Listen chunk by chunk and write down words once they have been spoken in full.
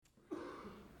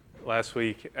last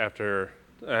week after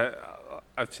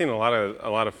I've seen a lot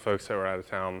of folks that were out of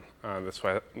town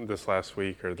this last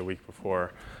week or the week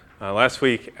before. Last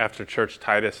week after church,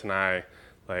 Titus and I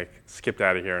skipped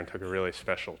out of here and took a really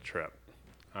special trip.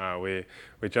 We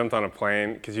jumped on a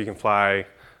plane because you can fly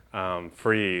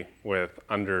free with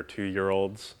under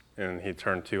 2-year-olds, and he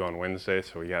turned 2 on Wednesday,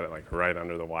 so we got it right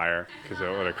under the wire because it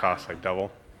would have cost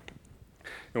double.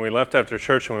 And we left after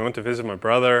church and we went to visit my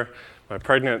brother, my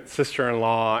pregnant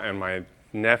sister-in-law, and my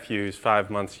nephew who's 5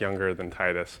 months younger than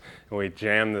Titus. And we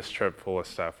jammed this trip full of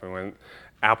stuff. We went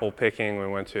apple picking, we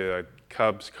went to a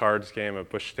Cubs cards game at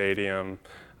Busch Stadium,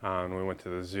 and we went to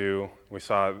the zoo. We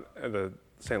saw the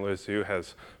St. Louis Zoo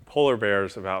has polar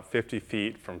bears about 50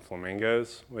 feet from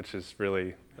flamingos, which is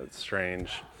really a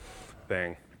strange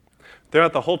thing.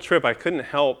 Throughout the whole trip, I couldn't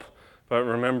help but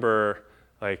remember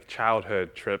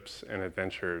childhood trips and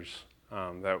adventures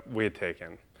that we had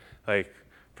taken.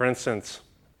 For instance,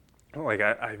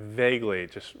 I vaguely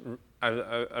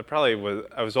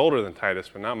I was older than Titus,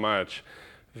 but not much.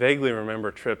 Vaguely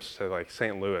remember trips to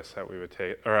St. Louis that we would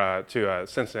take, or to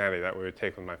Cincinnati that we would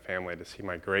take with my family to see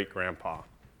my great grandpa.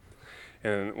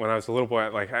 And when I was a little boy,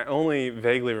 I only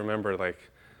vaguely remember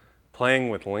playing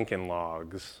with Lincoln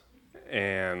Logs,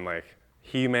 and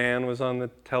He-Man was on the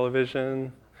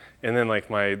television. And then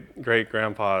my great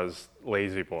grandpa's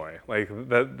Lazy Boy,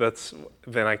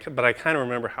 but I kind of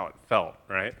remember how it felt,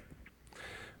 right?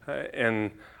 And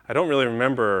I don't really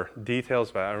remember details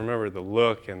about it. I remember the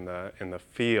look and the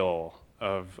feel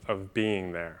of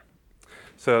being there.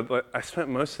 So I spent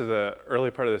most of the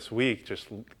early part of this week just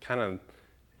kind of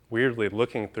weirdly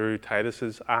looking through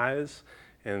Titus's eyes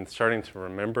and starting to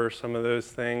remember some of those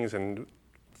things and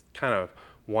kind of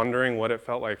wondering what it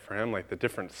felt like for him, the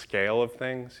different scale of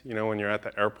things. You know, when you're at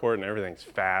the airport and everything's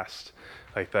fast,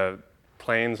 the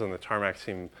planes on the tarmac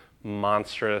seem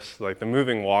monstrous. The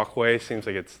moving walkway seems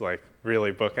like it's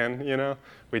really booking, you know?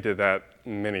 We did that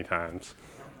many times.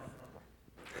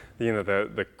 You know,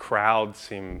 the crowd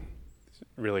seemed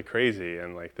really crazy,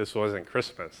 and this wasn't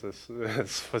Christmas.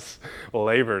 This was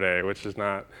Labor Day, which is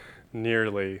not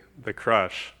nearly the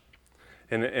crush.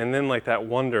 And then that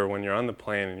wonder when you're on the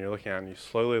plane and you're looking out and you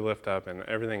slowly lift up and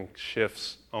everything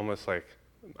shifts almost like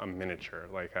a miniature,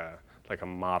 like a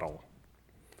model.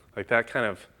 That kind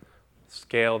of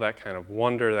scale, that kind of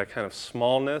wonder, that kind of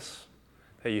smallness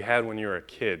that you had when you were a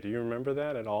kid. Do you remember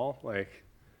that at all?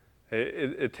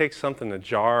 It takes something to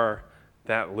jar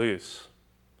that loose.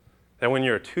 That when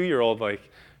you're a 2-year-old,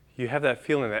 you have that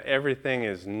feeling that everything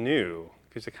is new,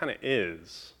 because it kind of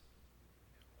is.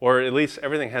 Or at least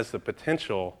everything has the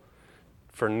potential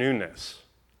for newness.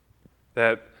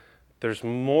 That there's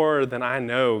more than I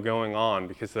know going on,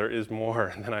 because there is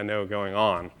more than I know going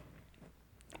on.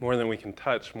 More than we can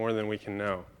touch, more than we can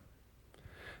know.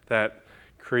 That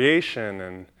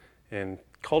creation and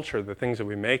culture, the things that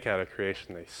we make out of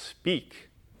creation, they speak.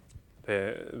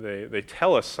 They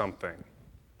tell us something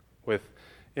with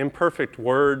imperfect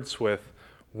words, with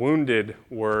wounded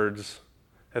words,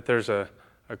 that there's a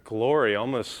glory,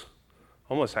 almost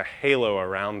a halo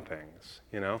around things,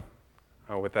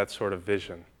 with that sort of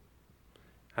vision.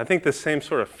 I think the same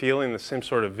sort of feeling, the same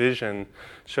sort of vision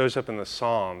shows up in the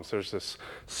Psalms. There's this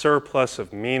surplus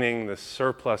of meaning, this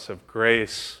surplus of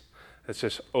grace that's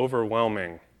just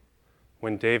overwhelming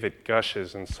when David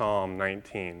gushes in Psalm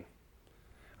 19.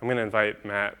 I'm going to invite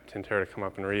Matt Tintera to come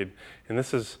up and read. And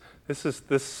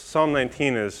this Psalm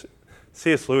 19 is,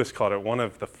 C.S. Lewis called it one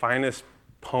of the finest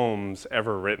poems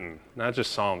ever written. Not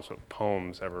just psalms, but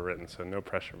poems ever written. So no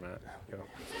pressure, Matt. Go.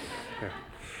 Yeah.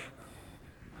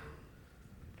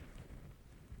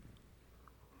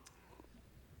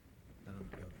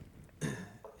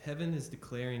 Heaven is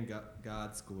declaring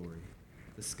God's glory.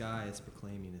 The sky is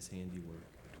proclaiming his handiwork.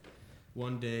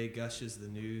 One day gushes the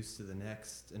news to the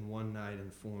next, and one night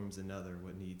informs another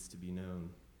what needs to be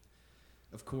known.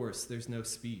 Of course, there's no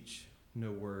speech,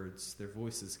 no words. Their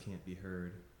voices can't be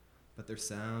heard. But their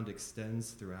sound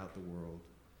extends throughout the world.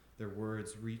 Their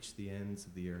words reach the ends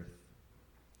of the earth.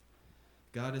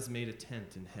 God has made a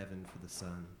tent in heaven for the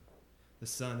sun. The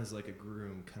sun is like a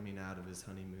groom coming out of his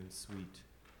honeymoon suite.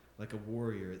 Like a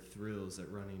warrior, it thrills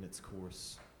at running its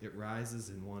course. It rises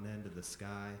in one end of the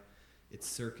sky. Its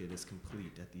circuit is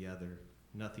complete at the other.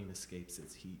 Nothing escapes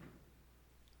its heat.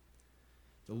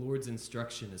 The Lord's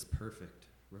instruction is perfect,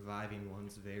 reviving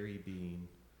one's very being.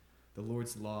 The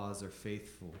Lord's laws are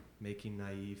faithful, making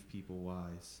naive people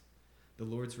wise. The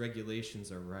Lord's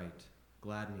regulations are right,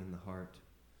 gladdening the heart.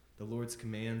 The Lord's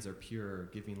commands are pure,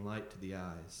 giving light to the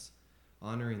eyes.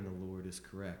 Honoring the Lord is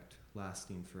correct,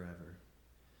 lasting forever.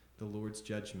 The Lord's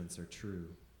judgments are true.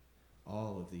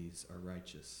 All of these are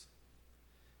righteous.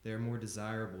 They are more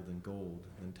desirable than gold,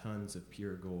 than tons of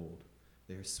pure gold.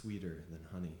 They are sweeter than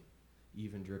honey,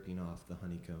 even dripping off the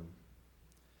honeycomb.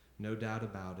 No doubt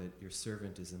about it, your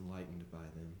servant is enlightened by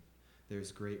them. There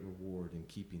is great reward in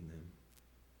keeping them.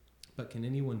 But can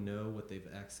anyone know what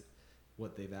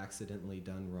they've accidentally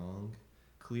done wrong?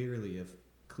 Clear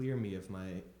me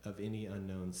of any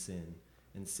unknown sin,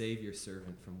 and save your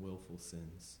servant from willful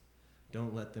sins.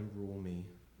 Don't let them rule me,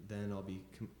 then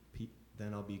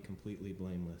I'll be completely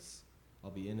blameless.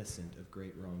 I'll be innocent of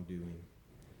great wrongdoing.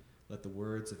 Let the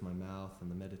words of my mouth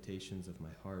and the meditations of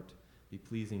my heart be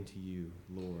pleasing to you,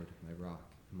 Lord, my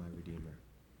rock and my redeemer.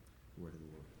 The word of the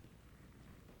Lord.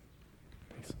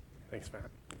 Thanks, Matt.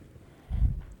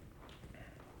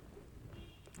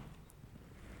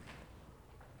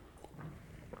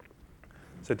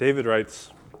 So David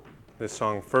writes this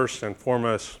song first and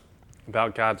foremost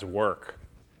about God's work,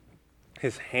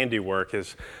 his handiwork,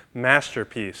 his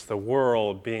masterpiece, the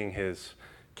world being his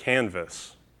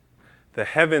canvas, the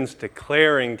heavens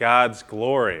declaring God's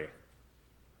glory,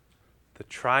 the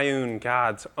triune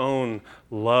God's own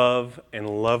love and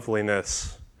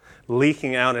loveliness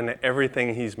leaking out into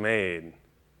everything he's made.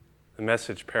 The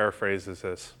Message paraphrases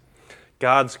this: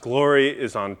 God's glory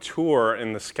is on tour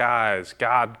in the skies,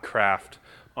 Godcraft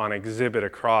on exhibit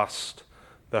across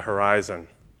the horizon.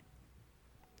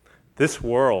 This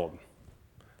world,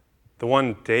 the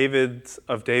one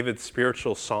of David's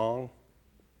spiritual song,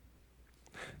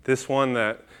 this one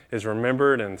that is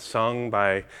remembered and sung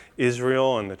by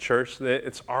Israel and the church,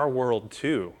 it's our world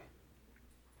too.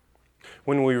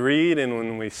 When we read and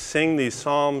when we sing these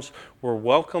psalms, we're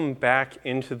welcomed back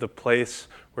into the place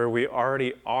where we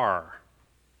already are,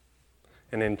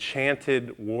 an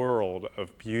enchanted world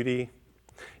of beauty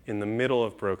in the middle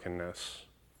of brokenness,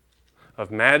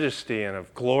 of majesty and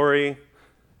of glory,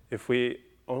 if we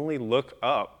only look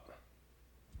up,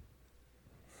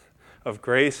 of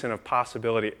grace and of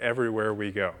possibility everywhere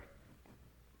we go.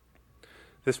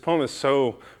 This poem is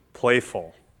so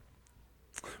playful.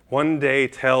 One day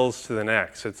tells to the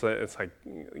next. It's like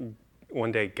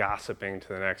one day gossiping to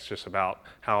the next just about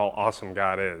how awesome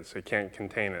God is. It can't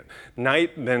contain it.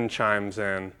 Night then chimes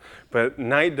in, but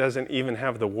night doesn't even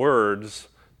have the words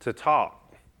to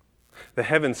talk. The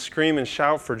heavens scream and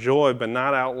shout for joy, but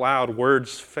not out loud.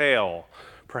 Words fail.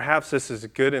 Perhaps this is a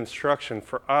good instruction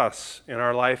for us in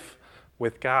our life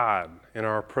with God, in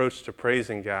our approach to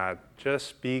praising God.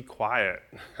 Just be quiet.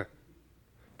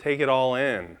 Take it all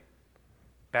in.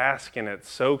 Bask in it,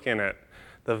 soak in it,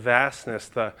 the vastness,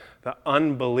 the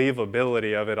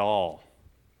unbelievability of it all.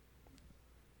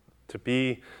 To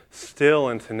be still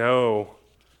and to know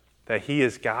that He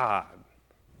is God,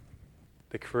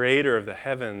 the creator of the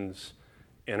heavens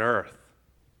and earth.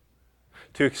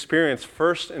 To experience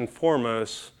first and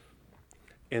foremost,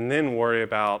 and then worry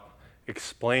about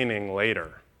explaining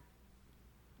later.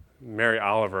 Mary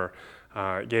Oliver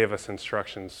gave us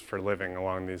instructions for living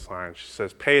along these lines. She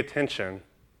says, pay attention,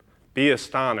 be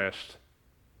astonished,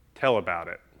 tell about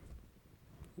it.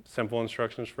 Simple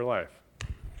instructions for life.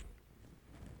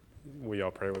 Will y'all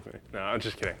pray with me? No, I'm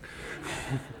just kidding.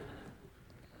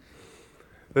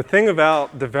 The thing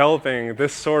about developing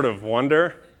this sort of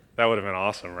wonder, that would have been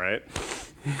awesome, right?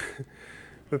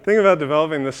 The thing about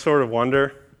developing this sort of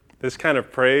wonder, this kind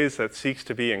of praise that seeks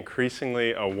to be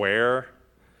increasingly aware,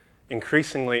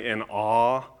 increasingly in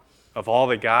awe of all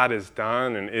that God has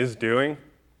done and is doing,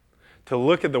 to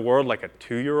look at the world like a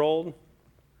 2-year-old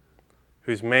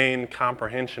whose main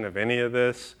comprehension of any of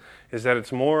this is that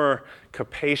it's more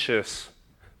capacious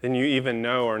than you even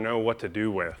know or know what to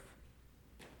do with.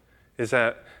 Is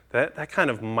that kind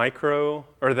of micro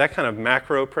or that kind of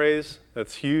macro praise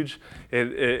that's huge,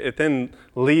 it then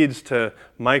leads to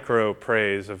micro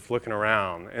praise of looking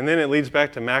around. And then it leads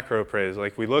back to macro praise.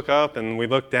 Like we look up and we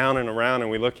look down and around and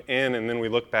we look in and then we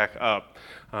look back up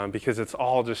because it's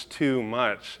all just too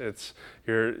much.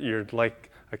 You're like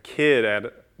a kid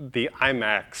at the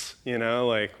IMAX,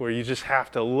 like where you just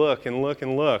have to look and look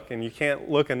and look and you can't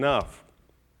look enough.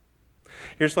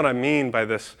 Here's what I mean by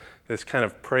this kind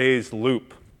of praise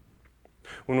loop.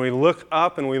 When we look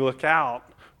up and we look out,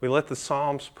 we let the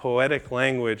Psalms' poetic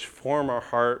language form our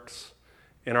hearts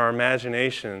and our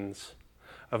imaginations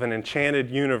of an enchanted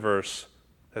universe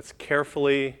that's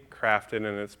carefully crafted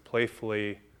and it's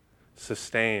playfully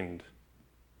sustained.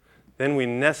 Then we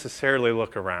necessarily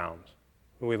look around.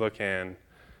 We look in.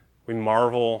 We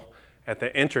marvel at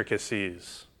the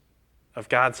intricacies of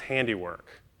God's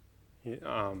handiwork.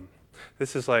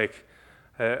 This is like,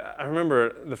 I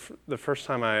remember the first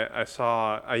time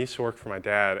I used to work for my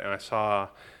dad, and I saw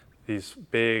these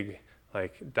big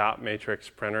like dot matrix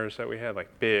printers that we had,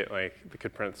 like big, like they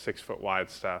could print 6-foot wide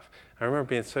stuff. I remember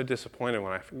being so disappointed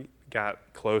when I got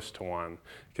close to one,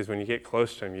 because when you get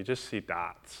close to them, you just see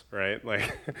dots, right?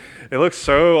 Like it looks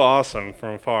so awesome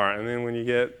from afar, and then when you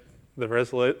get the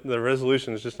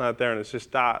resolution is just not there, and it's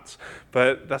just dots.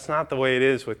 But that's not the way it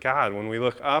is with God. When we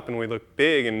look up and we look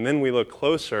big, and then we look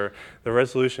closer, the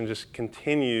resolution just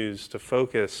continues to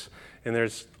focus, and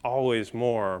there's always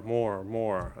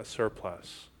more, a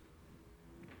surplus.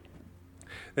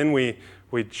 Then we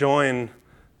join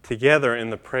together in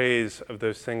the praise of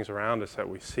those things around us that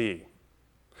we see.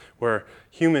 We're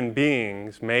human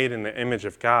beings made in the image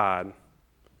of God,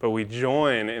 but we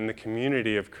join in the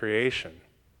community of creation.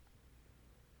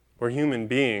 We're human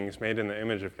beings made in the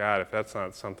image of God. If that's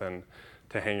not something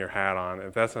to hang your hat on,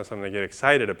 if that's not something to get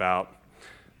excited about,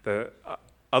 the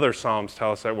other Psalms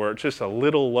tell us that we're just a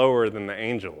little lower than the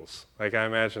angels. Like I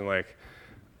imagine like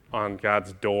on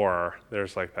God's door,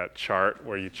 there's like that chart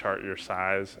where you chart your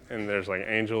size, and there's like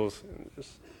angels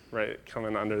just right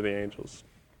coming under the angels.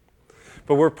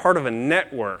 But we're part of a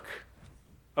network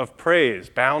of praise,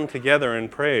 bound together in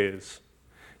praise.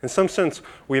 In some sense,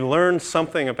 we learn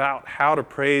something about how to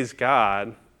praise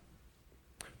God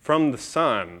from the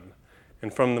sun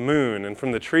and from the moon and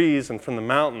from the trees and from the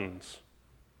mountains.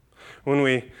 When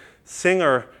we sing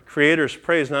our Creator's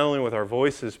praise, not only with our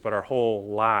voices, but our whole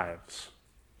lives,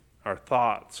 our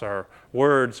thoughts, our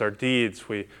words, our deeds,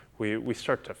 we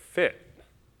start to fit.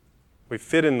 We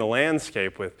fit in the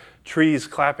landscape with trees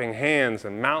clapping hands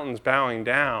and mountains bowing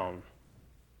down.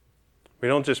 We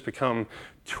don't just become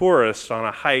tourists on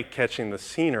a hike catching the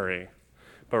scenery,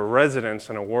 but residents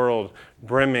in a world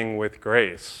brimming with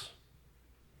grace.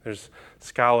 There's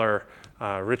scholar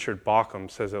Richard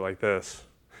Bauckham says it like this: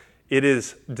 "It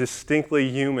is distinctly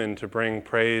human to bring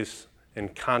praise in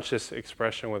conscious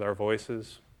expression with our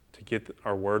voices, to get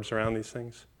our words around these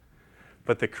things.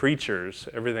 But the creatures,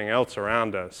 everything else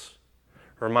around us,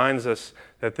 reminds us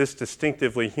that this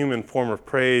distinctively human form of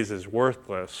praise is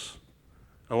worthless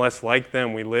unless, like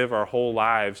them, we live our whole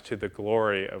lives to the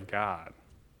glory of God."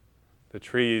 The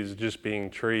trees, just being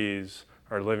trees,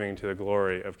 are living to the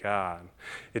glory of God.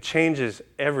 It changes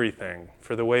everything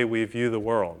for the way we view the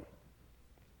world.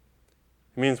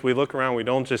 It means we look around, we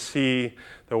don't just see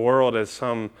the world as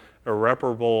some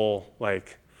irreparable,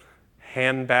 like,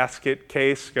 handbasket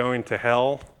case going to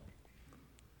hell,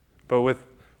 but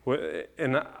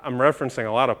and I'm referencing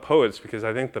a lot of poets because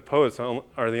I think the poets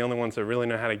are the only ones that really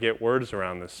know how to get words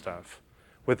around this stuff.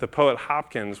 With the poet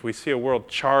Hopkins, we see a world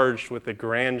charged with the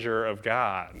grandeur of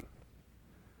God.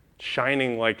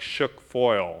 Shining like shook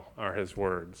foil are his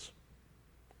words.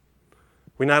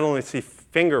 We not only see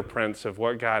fingerprints of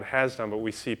what God has done, but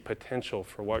we see potential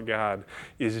for what God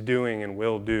is doing and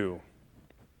will do.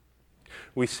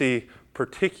 We see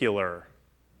particular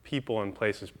people and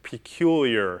places,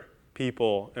 peculiar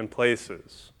people and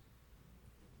places,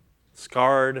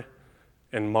 scarred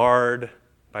and marred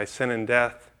by sin and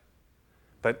death,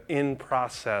 but in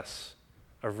process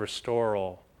of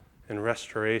restoral and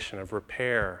restoration, of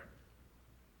repair.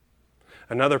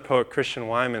 Another poet, Christian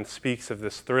Wyman, speaks of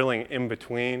this thrilling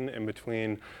in-between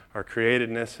our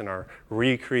createdness and our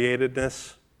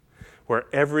recreatedness, where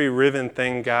every riven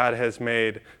thing God has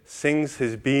made sings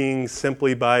his being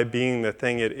simply by being the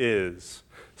thing it is.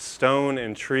 Stone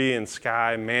and tree and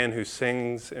sky, man who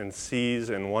sings and sees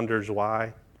and wonders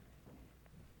why.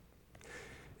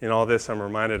 In all this, I'm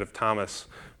reminded of Thomas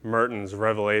Merton's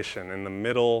Revelation in the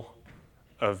middle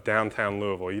of downtown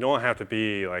Louisville. You don't have to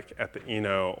be like at the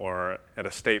Eno or at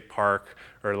a state park,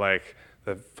 or like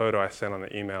the photo I sent on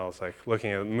the email is like looking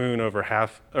at moon over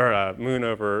half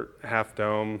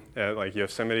dome at like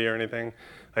Yosemite or anything.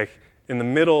 Like in the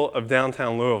middle of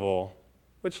downtown Louisville,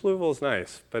 which Louisville is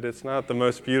nice, but it's not the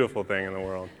most beautiful thing in the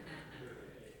world.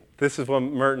 This is what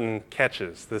Merton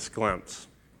catches, this glimpse.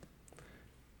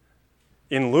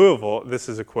 In Louisville, this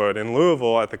is a quote, "In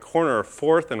Louisville, at the corner of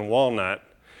 4th and Walnut,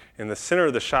 in the center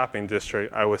of the shopping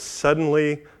district, I was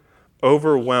suddenly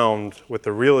overwhelmed with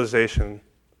the realization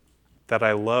that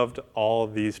I loved all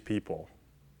these people,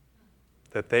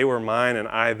 that they were mine and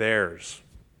I theirs,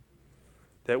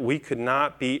 that we could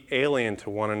not be alien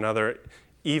to one another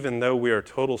even though we are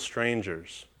total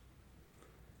strangers.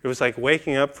 It was like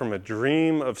waking up from a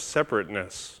dream of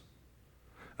separateness,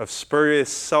 of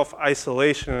spurious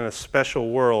self-isolation in a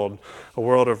special world, a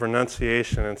world of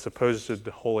renunciation and supposed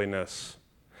holiness.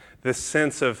 This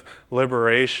sense of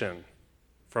liberation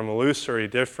from illusory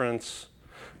difference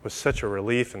was such a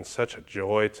relief and such a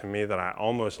joy to me that I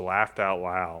almost laughed out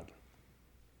loud.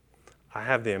 I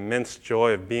have the immense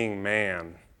joy of being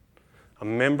man, a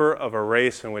member of a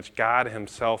race in which God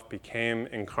himself became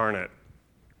incarnate,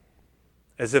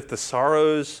 as if the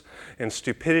sorrows and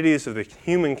stupidities of the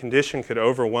human condition could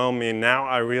overwhelm me. Now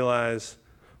I realize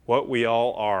what we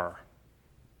all are.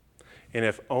 And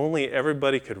if only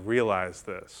everybody could realize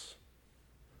this.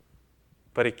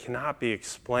 But it cannot be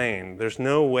explained. There's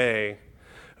no way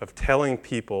of telling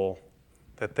people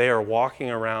that they are walking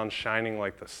around shining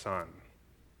like the sun.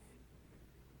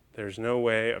 There's no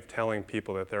way of telling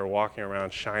people that they're walking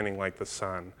around shining like the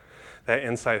sun. That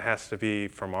insight has to be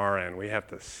from our end. We have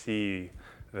to see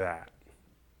that.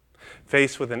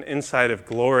 Faced with an insight of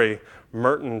glory,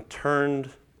 Merton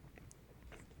turned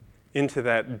into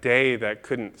that day that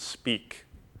couldn't speak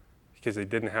because he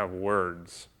didn't have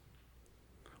words.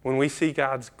 When we see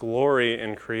God's glory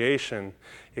in creation,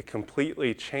 it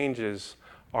completely changes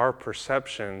our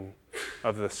perception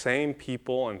of the same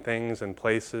people and things and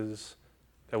places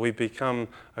that we've become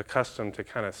accustomed to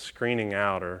kind of screening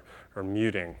out or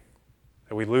muting.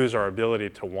 That we lose our ability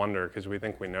to wonder because we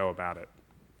think we know about it.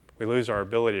 We lose our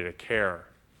ability to care.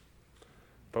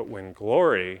 But when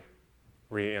glory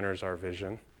re-enters our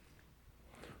vision,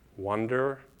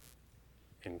 wonder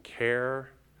and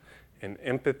care and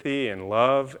empathy and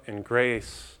love and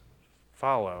grace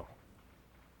follow.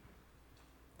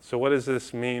 So what does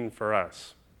this mean for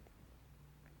us?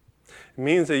 It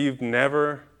means that you've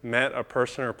never met a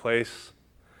person or place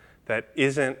that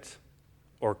isn't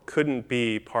or couldn't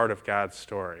be part of God's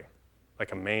story,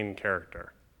 like a main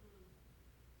character.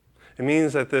 It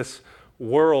means that this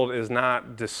world is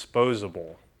not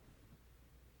disposable.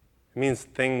 It means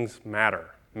things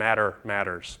matter. Matter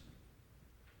matters.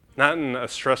 Not in a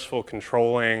stressful,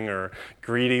 controlling, or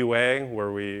greedy way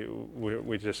where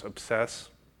we just obsess,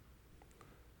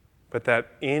 but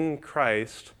that in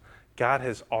Christ, God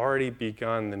has already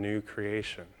begun the new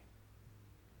creation.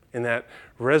 And that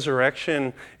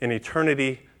resurrection and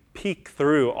eternity peek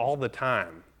through all the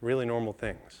time, really normal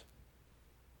things.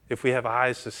 If we have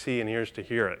eyes to see and ears to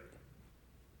hear it.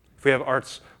 If we have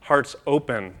hearts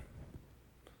open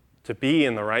to be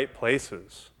in the right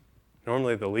places,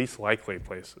 normally the least likely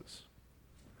places,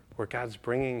 where God's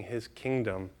bringing his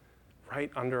kingdom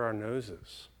right under our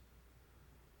noses.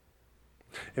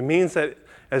 It means that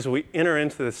as we enter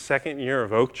into the second year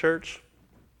of Oak Church,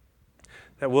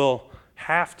 that we'll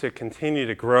have to continue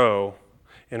to grow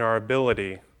in our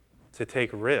ability to take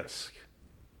risk.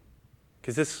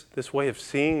 Because this way of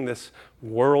seeing, this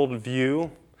world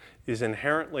view, is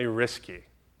inherently risky.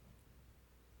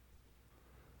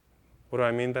 What do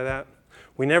I mean by that?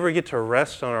 We never get to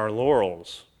rest on our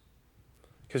laurels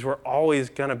because we're always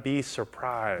going to be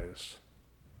surprised.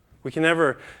 We can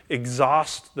never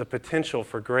exhaust the potential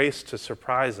for grace to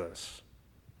surprise us.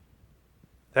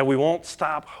 That we won't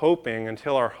stop hoping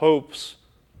until our hopes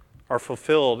are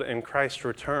fulfilled in Christ's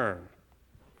return.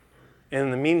 And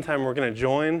in the meantime, we're going to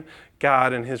join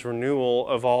God in his renewal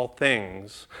of all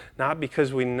things, not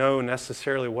because we know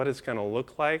necessarily what it's going to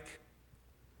look like,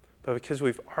 but because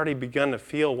we've already begun to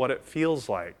feel what it feels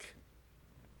like.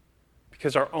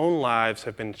 Because our own lives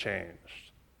have been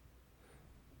changed.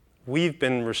 We've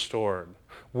been restored.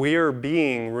 We're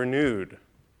being renewed.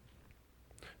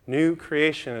 New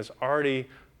creation is already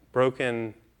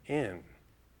broken in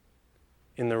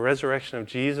the resurrection of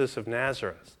Jesus of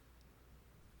Nazareth.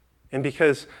 And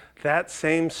because that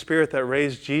same Spirit that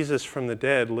raised Jesus from the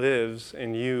dead lives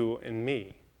in you and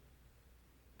me.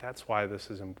 That's why this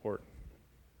is important.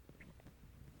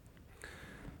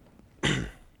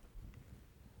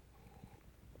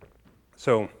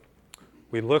 So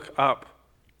we look up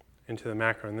into the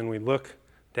macro, and then we look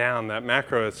down. That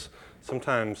macro is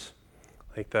sometimes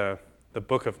like the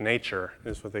book of nature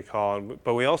is what they call it.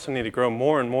 But we also need to grow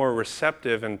more and more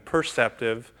receptive and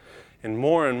perceptive and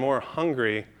more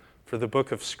hungry for the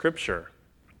book of Scripture.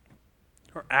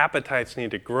 Our appetites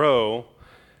need to grow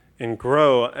and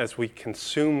grow as we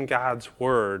consume God's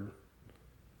Word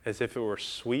as if it were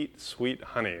sweet, sweet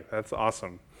honey. That's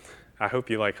awesome. I hope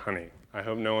you like honey. I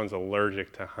hope no one's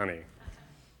allergic to honey.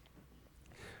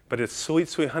 But it's sweet,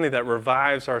 sweet honey that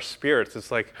revives our spirits.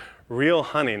 It's like real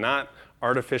honey, not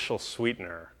artificial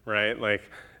sweetener, right? Like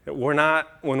we're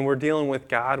not, when we're dealing with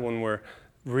God, when we're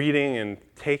reading and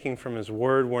taking from his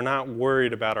word, we're not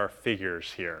worried about our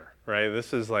figures here, right?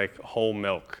 This is like whole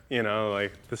milk,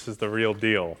 like this is the real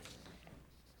deal.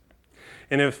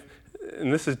 And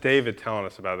this is David telling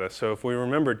us about this. So if we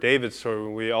remember David's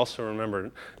story, we also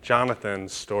remember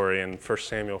Jonathan's story in 1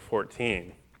 Samuel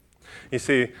 14. You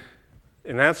see,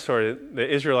 in that story, the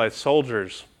Israelite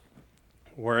soldiers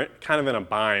were kind of in a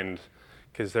bind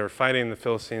because they were fighting the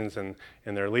Philistines, and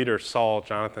their leader, Saul,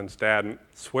 Jonathan's dad,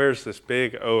 swears this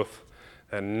big oath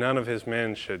that none of his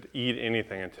men should eat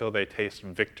anything until they taste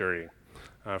victory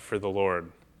for the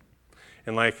Lord.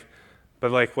 And like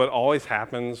But like what always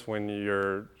happens when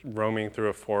you're roaming through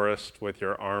a forest with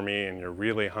your army and you're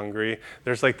really hungry,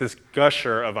 there's like this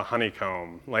gusher of a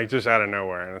honeycomb, like just out of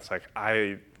nowhere. And it's like,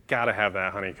 I gotta have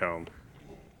that honeycomb.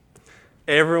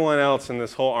 Everyone else in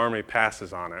this whole army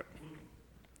passes on it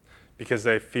because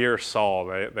they fear Saul.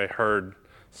 They heard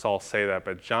Saul say that.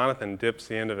 But Jonathan dips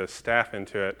the end of his staff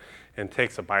into it and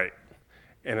takes a bite.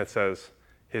 And it says,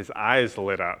 his eyes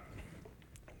lit up.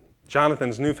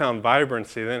 Jonathan's newfound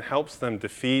vibrancy then helps them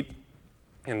defeat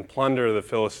and plunder the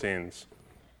Philistines.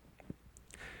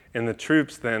 And the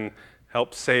troops then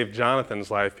help save Jonathan's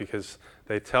life because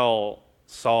they tell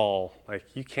Saul, like,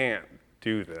 you can't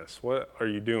do this. What are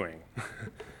you doing?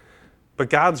 But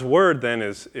God's word then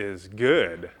is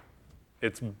good.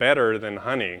 It's better than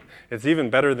honey. It's even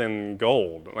better than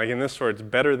gold. Like in this story, it's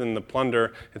better than the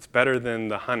plunder. It's better than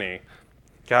the honey.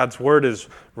 God's word is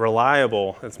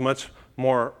reliable. It's much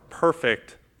more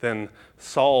perfect than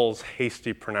Saul's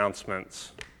hasty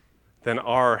pronouncements, than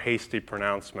our hasty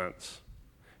pronouncements.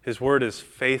 His word is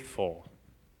faithful,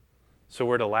 so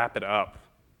we're to lap it up.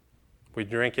 We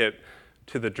drink it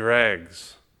to the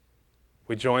dregs.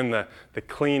 We join the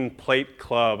clean plate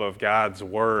club of God's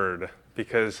word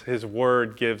because his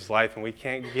word gives life and we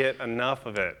can't get enough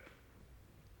of it.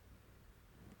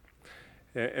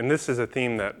 And this is a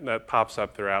theme that pops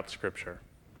up throughout Scripture.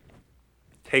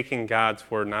 Taking God's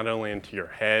word not only into your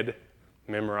head,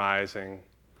 memorizing,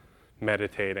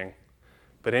 meditating,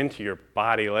 but into your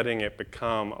body, letting it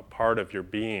become a part of your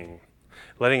being,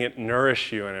 letting it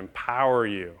nourish you and empower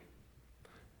you,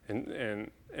 and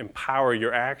empower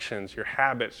your actions, your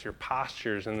habits, your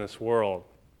postures in this world.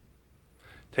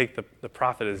 Take the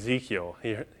prophet Ezekiel.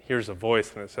 He hears a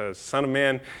voice and it says, "Son of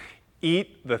man,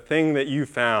 eat the thing that you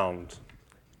found.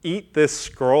 Eat this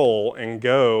scroll and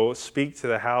go speak to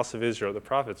the house of Israel." The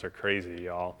prophets are crazy,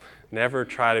 y'all. Never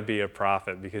try to be a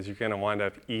prophet because you're going to wind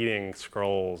up eating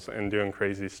scrolls and doing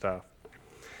crazy stuff.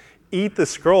 Eat the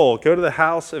scroll. Go to the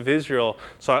house of Israel.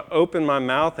 So I opened my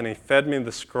mouth and he fed me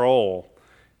the scroll.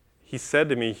 He said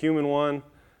to me, "Human one,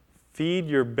 feed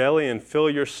your belly and fill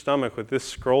your stomach with this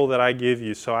scroll that I give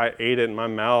you." So I ate it in my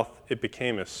mouth. It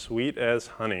became as sweet as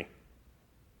honey.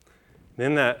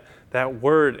 Then that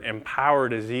word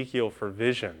empowered Ezekiel for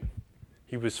vision.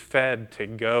 He was fed to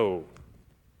go.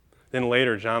 Then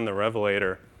later, John the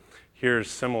Revelator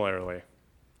hears similarly.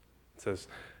 It says,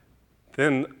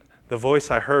 "Then the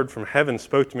voice I heard from heaven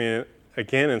spoke to me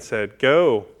again and said,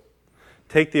 'Go,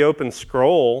 take the open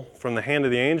scroll from the hand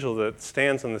of the angel that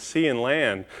stands on the sea and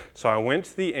land.' So I went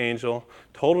to the angel,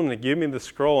 told him to give me the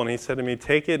scroll, and he said to me,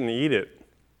 'Take it and eat it.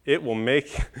 It will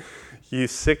make you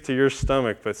sick to your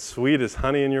stomach, but sweet as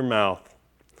honey in your mouth.'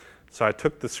 So I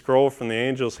took the scroll from the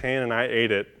angel's hand and I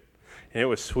ate it. And it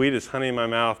was sweet as honey in my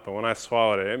mouth, but when I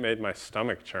swallowed it, it made my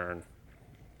stomach churn."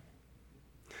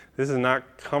 This is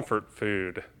not comfort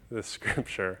food, this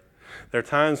scripture. There are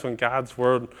times when God's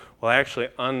word will actually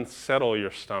unsettle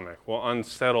your stomach, will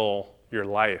unsettle your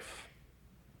life.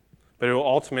 But it will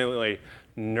ultimately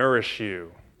nourish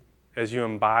you as you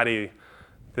embody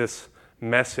this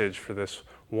message for this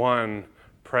one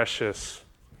precious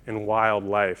and wild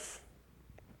life.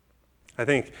 I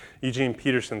think Eugene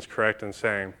Peterson's correct in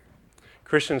saying,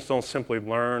 Christians don't simply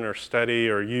learn or study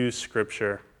or use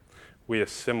Scripture, we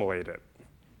assimilate it.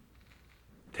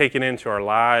 Take it into our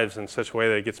lives in such a way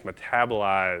that it gets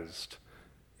metabolized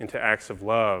into acts of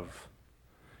love,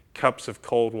 cups of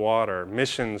cold water,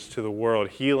 missions to the world,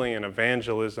 healing and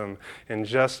evangelism and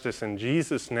justice in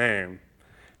Jesus' name,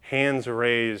 hands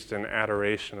raised in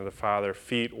adoration of the Father,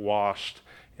 feet washed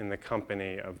in the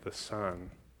company of the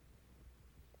Son.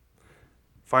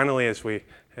 Finally, as we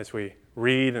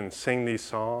read and sing these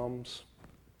psalms,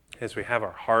 as we have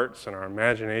our hearts and our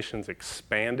imaginations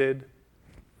expanded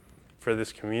for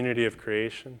this community of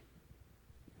creation,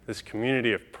 this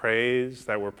community of praise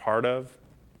that we're part of,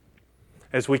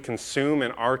 as we consume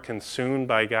and are consumed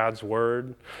by God's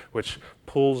word, which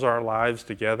pulls our lives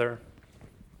together,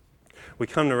 we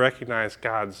come to recognize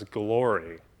God's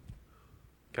glory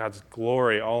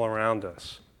all around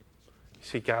us. You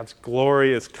see, God's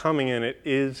glory is coming and it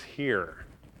is here.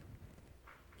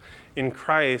 In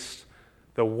Christ,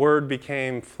 the Word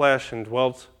became flesh and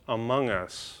dwelt among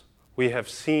us. We have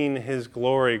seen His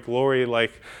glory, glory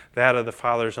like that of the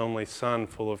Father's only Son,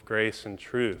 full of grace and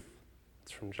truth.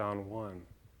 It's from John 1.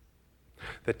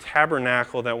 The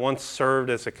tabernacle that once served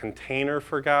as a container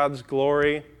for God's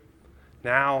glory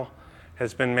now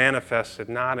has been manifested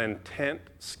not in tent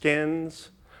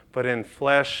skins, but in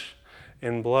flesh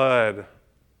and blood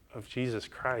of Jesus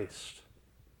Christ.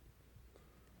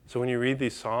 So when you read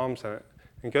these Psalms,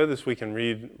 and go this week and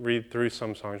read through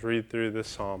some songs, read through this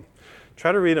Psalm,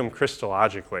 try to read them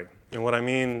Christologically. And what I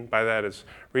mean by that is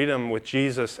read them with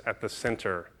Jesus at the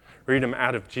center. Read them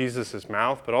out of Jesus'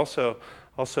 mouth, but also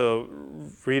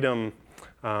read them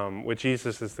with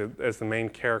Jesus as the main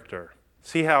character.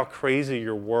 See how crazy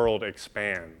your world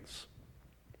expands.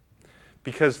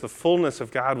 Because the fullness of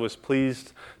God was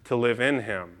pleased to live in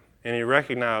him, and he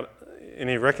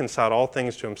reconciled all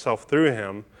things to himself through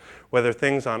him, whether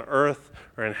things on earth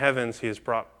or in heavens. He has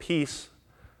brought peace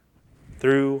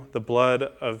through the blood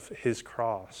of his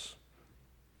cross.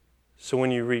 So when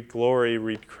you read glory,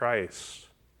 read Christ.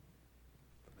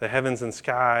 The heavens and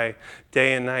sky,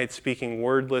 day and night, speaking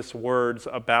wordless words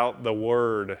about the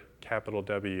Word, capital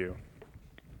W.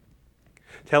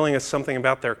 Telling us something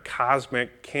about their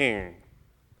cosmic king.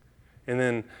 And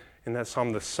then in that psalm,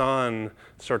 the Son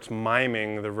starts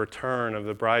miming the return of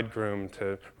the bridegroom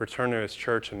to return to his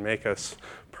church and make us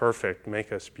perfect,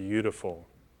 make us beautiful.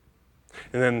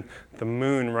 And then the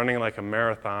moon running like a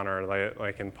marathoner,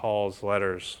 like in Paul's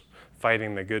letters,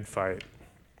 fighting the good fight.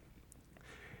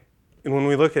 And when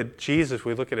we look at Jesus,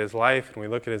 we look at his life and we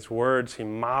look at his words, he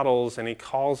models and he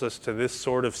calls us to this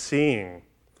sort of seeing,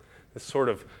 this sort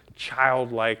of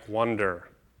childlike wonder.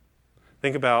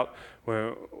 Think about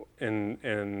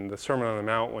in the Sermon on the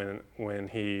Mount when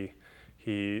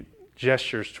he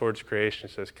gestures towards creation,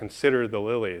 he says, "Consider the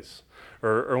lilies."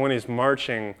 Or when he's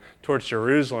marching towards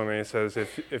Jerusalem and he says,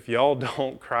 if y'all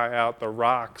don't cry out, the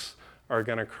rocks are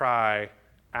going to cry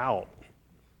out.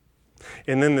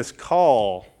 And then this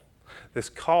call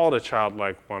to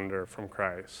childlike wonder from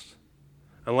Christ.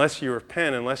 Unless you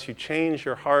repent, unless you change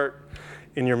your heart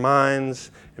and your minds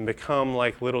and become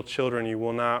like little children, you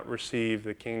will not receive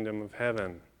the kingdom of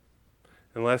heaven.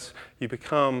 Unless you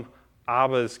become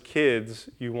Abba's kids,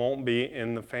 you won't be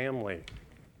in the family.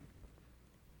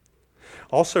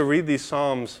 Also read these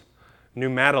Psalms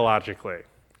pneumatologically.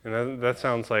 And that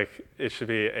sounds like it should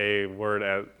be a word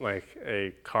at like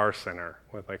a car center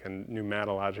with like a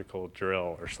pneumatological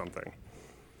drill or something.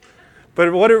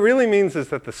 But what it really means is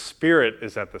that the Spirit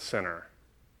is at the center.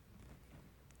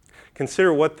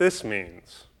 Consider what this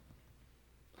means.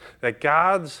 That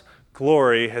God's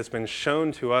glory has been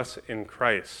shown to us in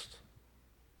Christ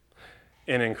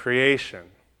and in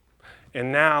creation,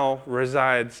 and now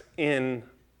resides in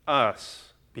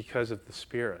us because of the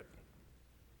Spirit.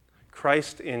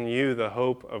 Christ in you, the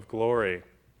hope of glory.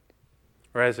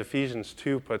 Or as Ephesians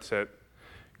 2 puts it,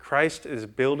 Christ is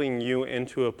building you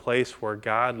into a place where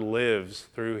God lives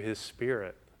through his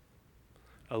Spirit,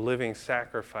 a living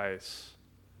sacrifice,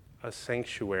 a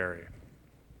sanctuary.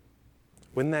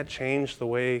 Wouldn't that change the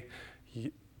way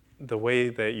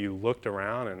that you looked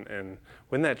around, and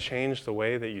wouldn't that change the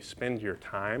way that you spend your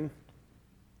time?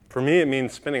 For me, it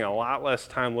means spending a lot less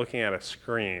time looking at a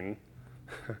screen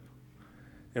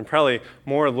and probably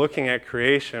more looking at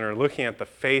creation or looking at the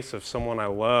face of someone I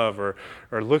love or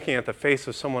looking at the face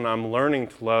of someone I'm learning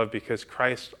to love because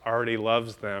Christ already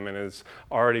loves them and is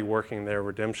already working their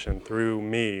redemption through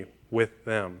me with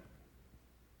them.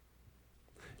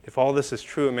 If all this is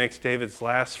true, it makes David's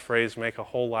last phrase make a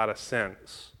whole lot of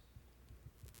sense.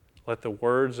 Let the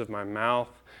words of my mouth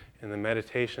and the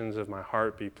meditations of my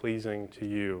heart be pleasing to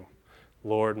you,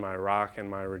 Lord, my rock and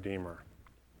my redeemer.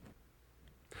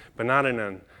 But not in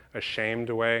an ashamed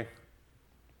way,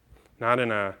 not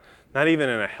even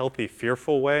in a healthy,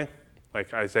 fearful way,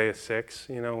 like Isaiah 6,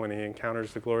 when he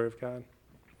encounters the glory of God.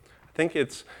 I think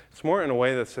it's more in a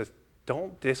way that says,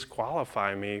 don't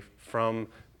disqualify me from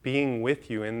being with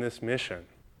you in this mission.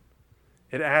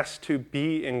 It asks to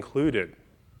be included.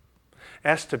 It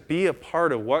asks to be a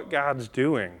part of what God's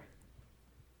doing.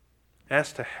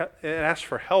 It asks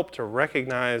for help to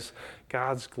recognize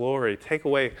God's glory. Take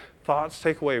away thoughts,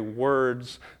 take away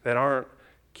words that aren't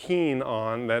keen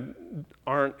on, that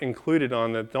aren't included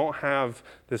on, that don't have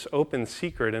this open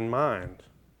secret in mind.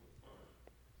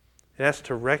 It asks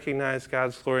to recognize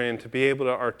God's glory and to be able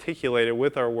to articulate it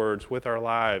with our words, with our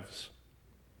lives.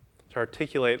 To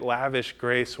articulate lavish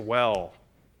grace well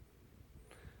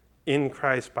in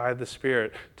Christ by the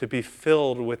Spirit, to be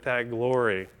filled with that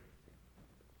glory.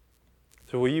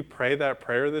 So will you pray that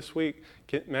prayer this week?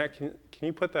 Matt, can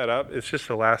you put that up? It's just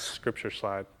the last scripture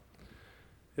slide.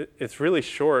 It's really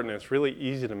short and it's really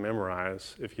easy to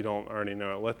memorize if you don't already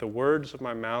know it. Let the words of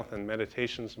my mouth and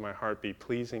meditations of my heart be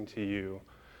pleasing to you,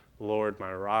 Lord,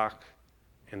 my rock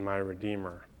and my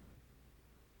redeemer.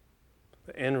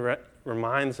 The end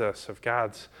reminds us of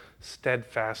God's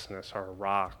steadfastness, our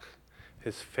rock,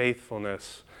 his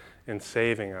faithfulness in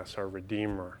saving us, our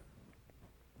redeemer.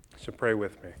 So pray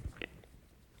with me.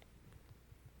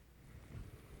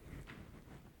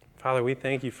 Father, we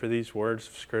thank you for these words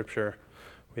of Scripture.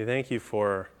 We thank you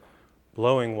for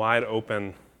blowing wide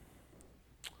open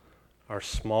our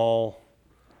small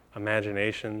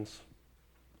imaginations,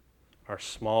 our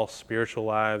small spiritual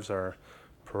lives, our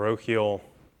parochial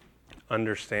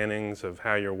understandings of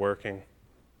how you're working.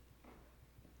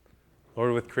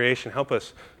 Lord, with creation, help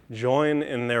us join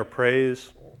in their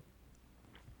praise.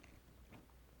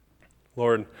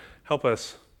 Lord, help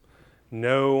us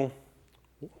know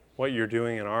what you're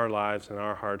doing in our lives and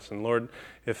our hearts. And Lord,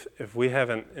 if we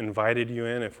haven't invited you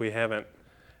in, if we haven't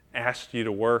asked you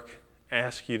to work,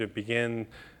 asked you to begin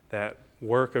that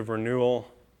work of renewal,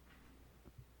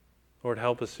 Lord,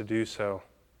 help us to do so.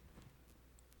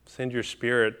 Send your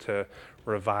Spirit to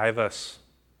revive us.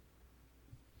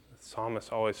 The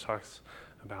psalmist always talks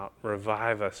about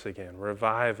revive us again,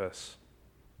 revive us.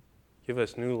 Give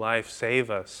us new life, save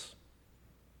us.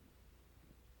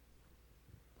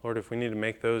 Lord, if we need to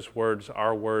make those words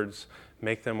our words,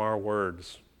 make them our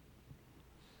words.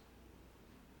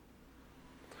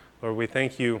 Lord, we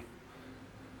thank you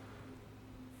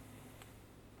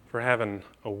for having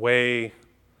a way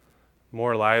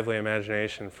more lively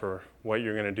imagination for what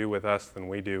you're going to do with us than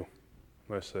we do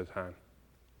most of the time.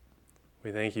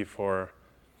 We thank you for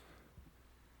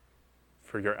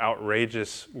your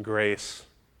outrageous grace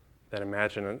that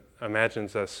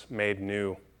imagines us made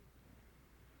new.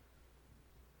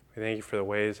 We thank you for the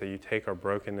ways that you take our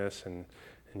brokenness and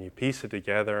you piece it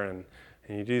together, and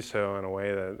you do so in a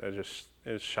way that just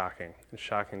is shocking. It's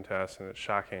shocking to us, and it's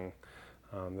shocking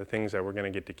the things that we're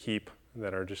going to get to keep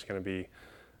that are just going to be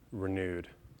renewed.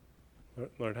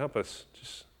 Lord, help us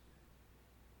just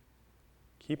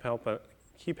keep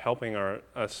helping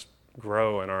us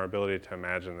grow in our ability to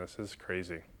imagine this. This is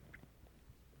crazy.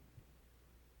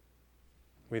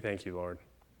 We thank you, Lord.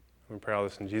 We pray all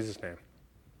this in Jesus' name.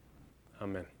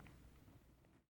 Amen.